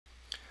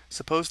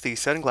Suppose the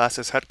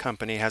Sunglasses Hut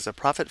Company has a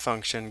profit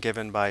function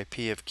given by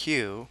P of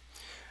Q,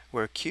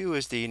 where Q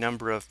is the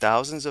number of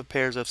thousands of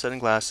pairs of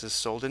sunglasses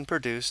sold and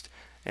produced,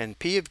 and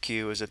P of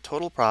Q is a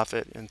total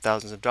profit in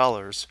thousands of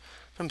dollars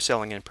from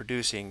selling and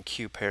producing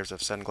Q pairs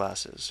of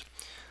sunglasses.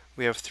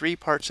 We have three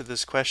parts of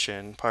this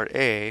question. Part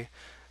A,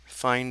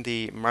 find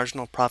the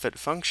marginal profit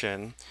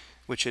function,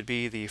 which would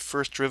be the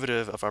first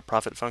derivative of our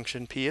profit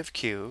function P of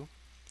Q.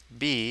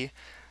 B,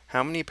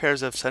 how many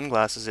pairs of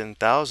sunglasses in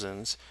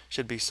thousands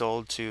should be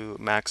sold to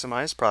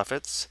maximize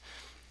profits?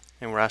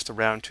 And we're asked to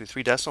round to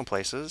 3 decimal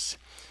places.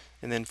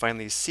 And then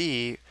finally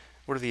C,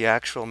 what are the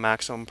actual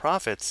maximum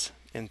profits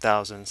in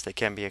thousands that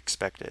can be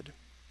expected?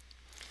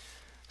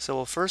 So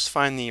we'll first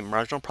find the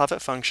marginal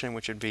profit function,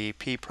 which would be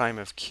P prime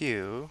of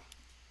Q,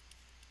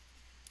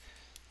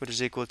 which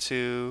is equal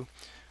to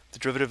the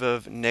derivative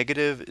of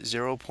negative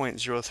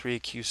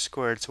 0.03 q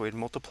squared. So we'd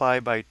multiply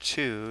by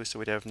 2, so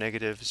we'd have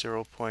negative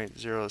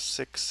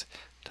 0.06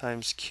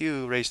 times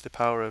q raised to the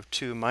power of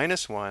 2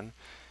 minus 1,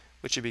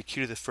 which would be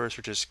q to the first,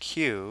 which is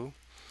q,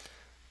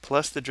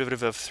 plus the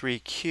derivative of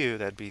 3q,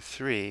 that'd be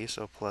 3,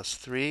 so plus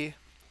 3,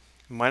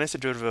 minus the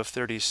derivative of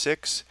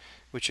 36,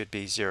 which would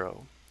be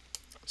 0.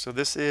 So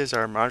this is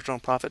our marginal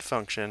profit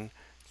function,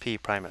 P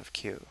prime of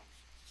Q.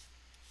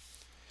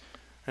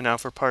 And now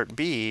for part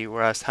B,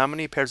 we're asked how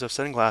many pairs of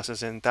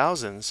sunglasses in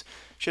thousands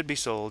should be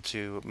sold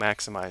to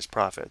maximize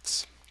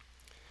profits.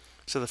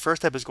 So the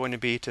first step is going to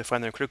be to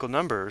find the critical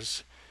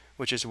numbers,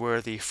 which is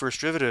where the first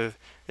derivative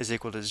is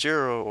equal to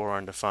 0 or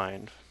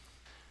undefined.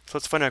 So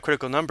let's find our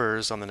critical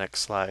numbers on the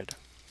next slide.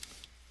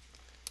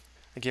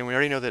 Again, we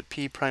already know that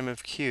P prime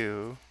of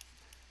Q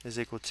is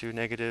equal to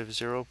negative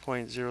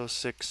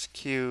 0.06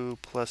 q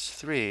plus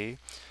 3.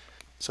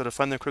 So to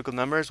find the critical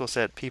numbers, we'll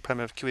set P prime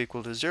of Q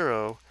equal to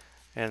 0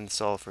 and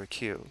solve for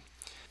Q.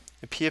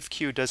 If P of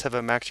Q does have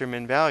a max or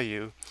min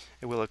value,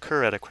 it will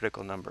occur at a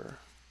critical number.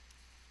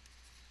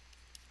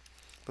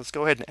 Let's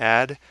go ahead and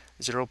add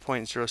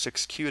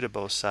 0.06 q to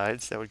both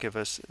sides. That would give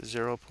us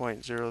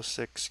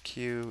 0.06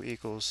 q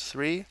equals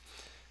 3,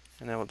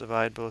 and that will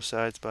divide both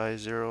sides by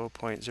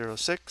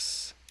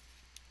 0.06.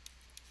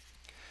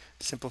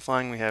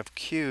 Simplifying, we have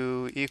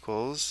q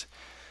equals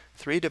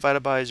 3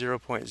 divided by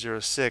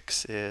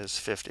 0.06 is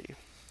 50.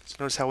 So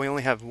notice how we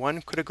only have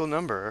one critical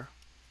number,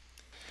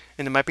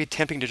 and it might be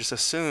tempting to just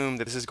assume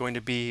that this is going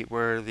to be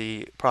where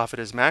the profit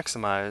is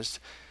maximized,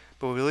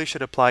 but we really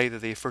should apply either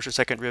the first or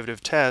second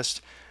derivative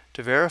test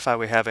to verify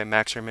we have a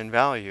max or min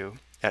value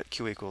at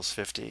q equals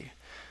 50.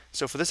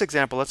 So for this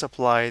example, let's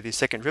apply the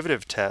second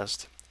derivative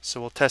test.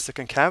 So we'll test the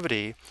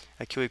concavity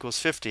at q equals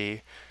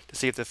 50 to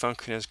see if the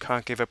function is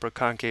concave up or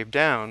concave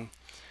down.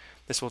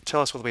 This will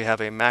tell us whether we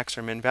have a max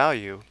or min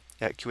value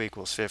at q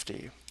equals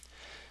 50.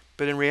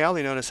 But in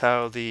reality, notice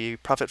how the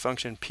profit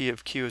function P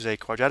of Q is a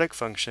quadratic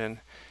function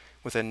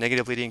with a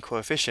negative leading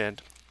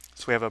coefficient.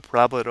 So we have a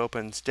parabola that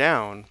opens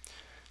down.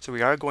 So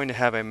we are going to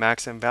have a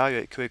maximum value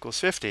at q equals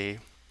 50.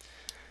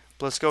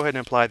 But let's go ahead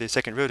and apply the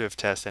second derivative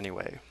test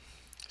anyway.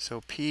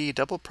 So P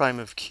double prime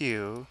of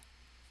Q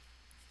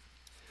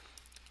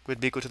would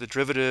be equal to the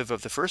derivative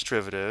of the first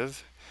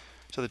derivative.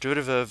 So the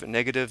derivative of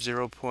negative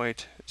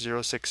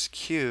 0.06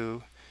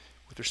 q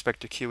with respect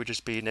to q would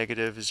just be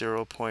negative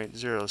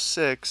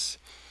 0.06.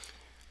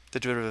 The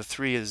derivative of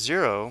 3 is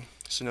 0.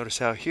 So notice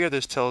how here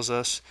this tells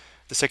us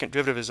the second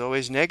derivative is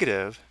always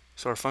negative,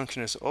 so our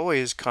function is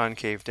always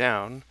concave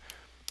down.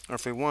 Or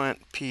if we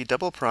want, P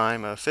double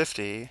prime of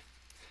 50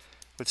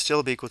 would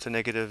still be equal to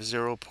negative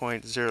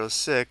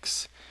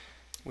 0.06,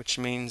 which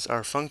means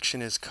our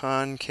function is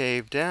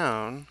concave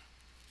down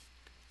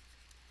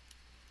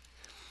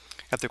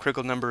at the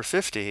critical number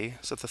 50.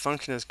 So if the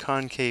function is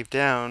concave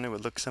down, it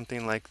would look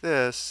something like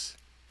this.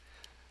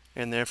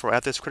 And therefore,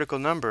 at this critical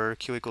number,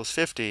 q equals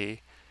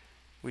 50,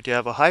 we do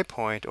have a high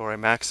point or a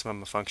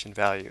maximum function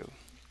value,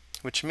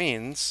 which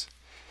means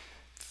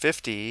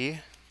 50,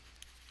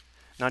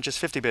 not just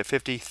 50, but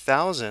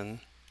 50,000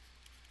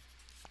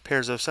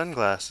 pairs of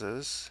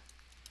sunglasses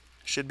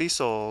should be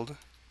sold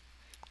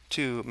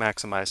to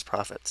maximize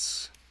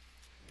profits.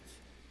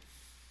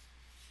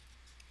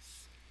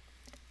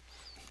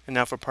 And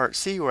now for part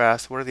C, we're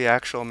asked what are the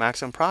actual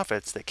maximum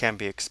profits that can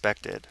be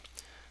expected.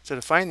 So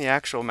to find the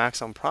actual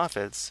maximum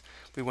profits,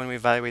 we want to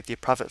evaluate the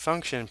profit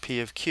function P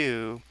of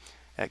Q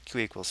at q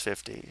equals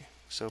 50.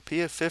 So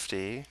P of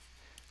 50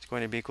 is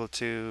going to be equal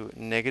to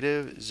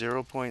negative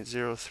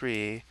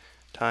 0.03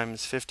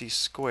 times 50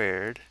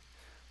 squared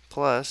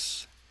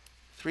plus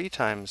 3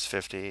 times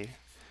 50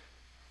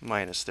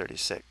 minus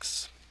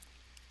 36.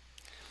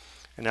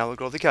 And now we'll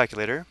go to the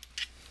calculator.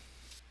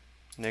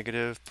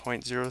 Negative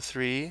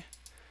 0.03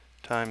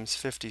 times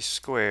 50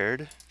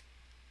 squared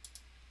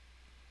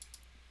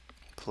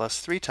plus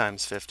 3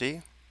 times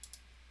 50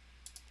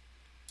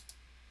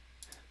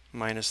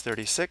 minus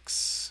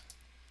 36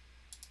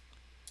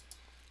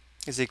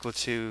 is equal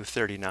to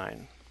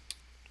 39.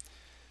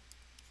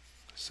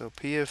 So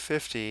P of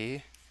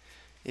 50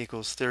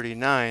 equals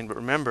 39, but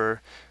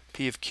remember,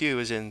 P of Q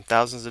is in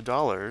thousands of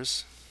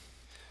dollars,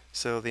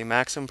 so the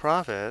maximum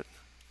profit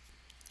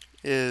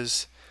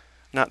is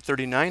Not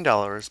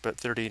 $39, but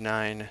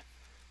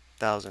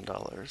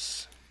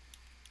 $39,000.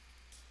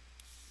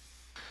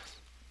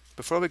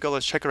 Before we go,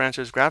 let's check our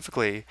answers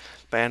graphically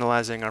by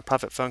analyzing our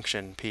profit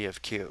function, P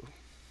of Q.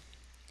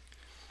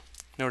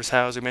 Notice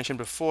how, as we mentioned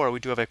before, we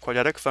do have a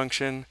quadratic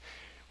function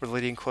where the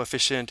leading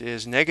coefficient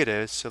is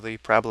negative, so the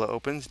parabola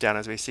opens down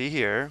as we see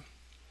here.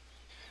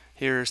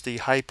 Here's the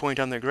high point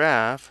on the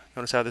graph.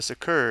 Notice how this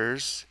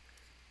occurs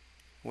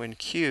when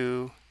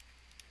Q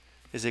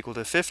is equal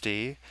to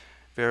 50.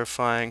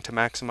 Verifying to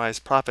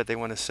maximize profit, they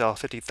want to sell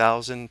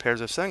 50,000 pairs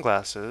of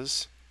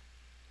sunglasses.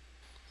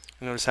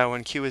 And notice how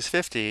when Q is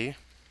 50,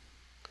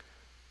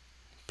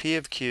 P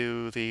of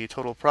Q, the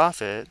total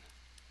profit,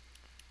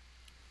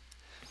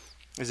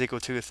 is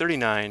equal to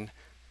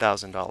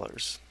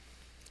 $39,000.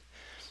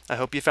 I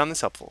hope you found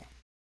this helpful.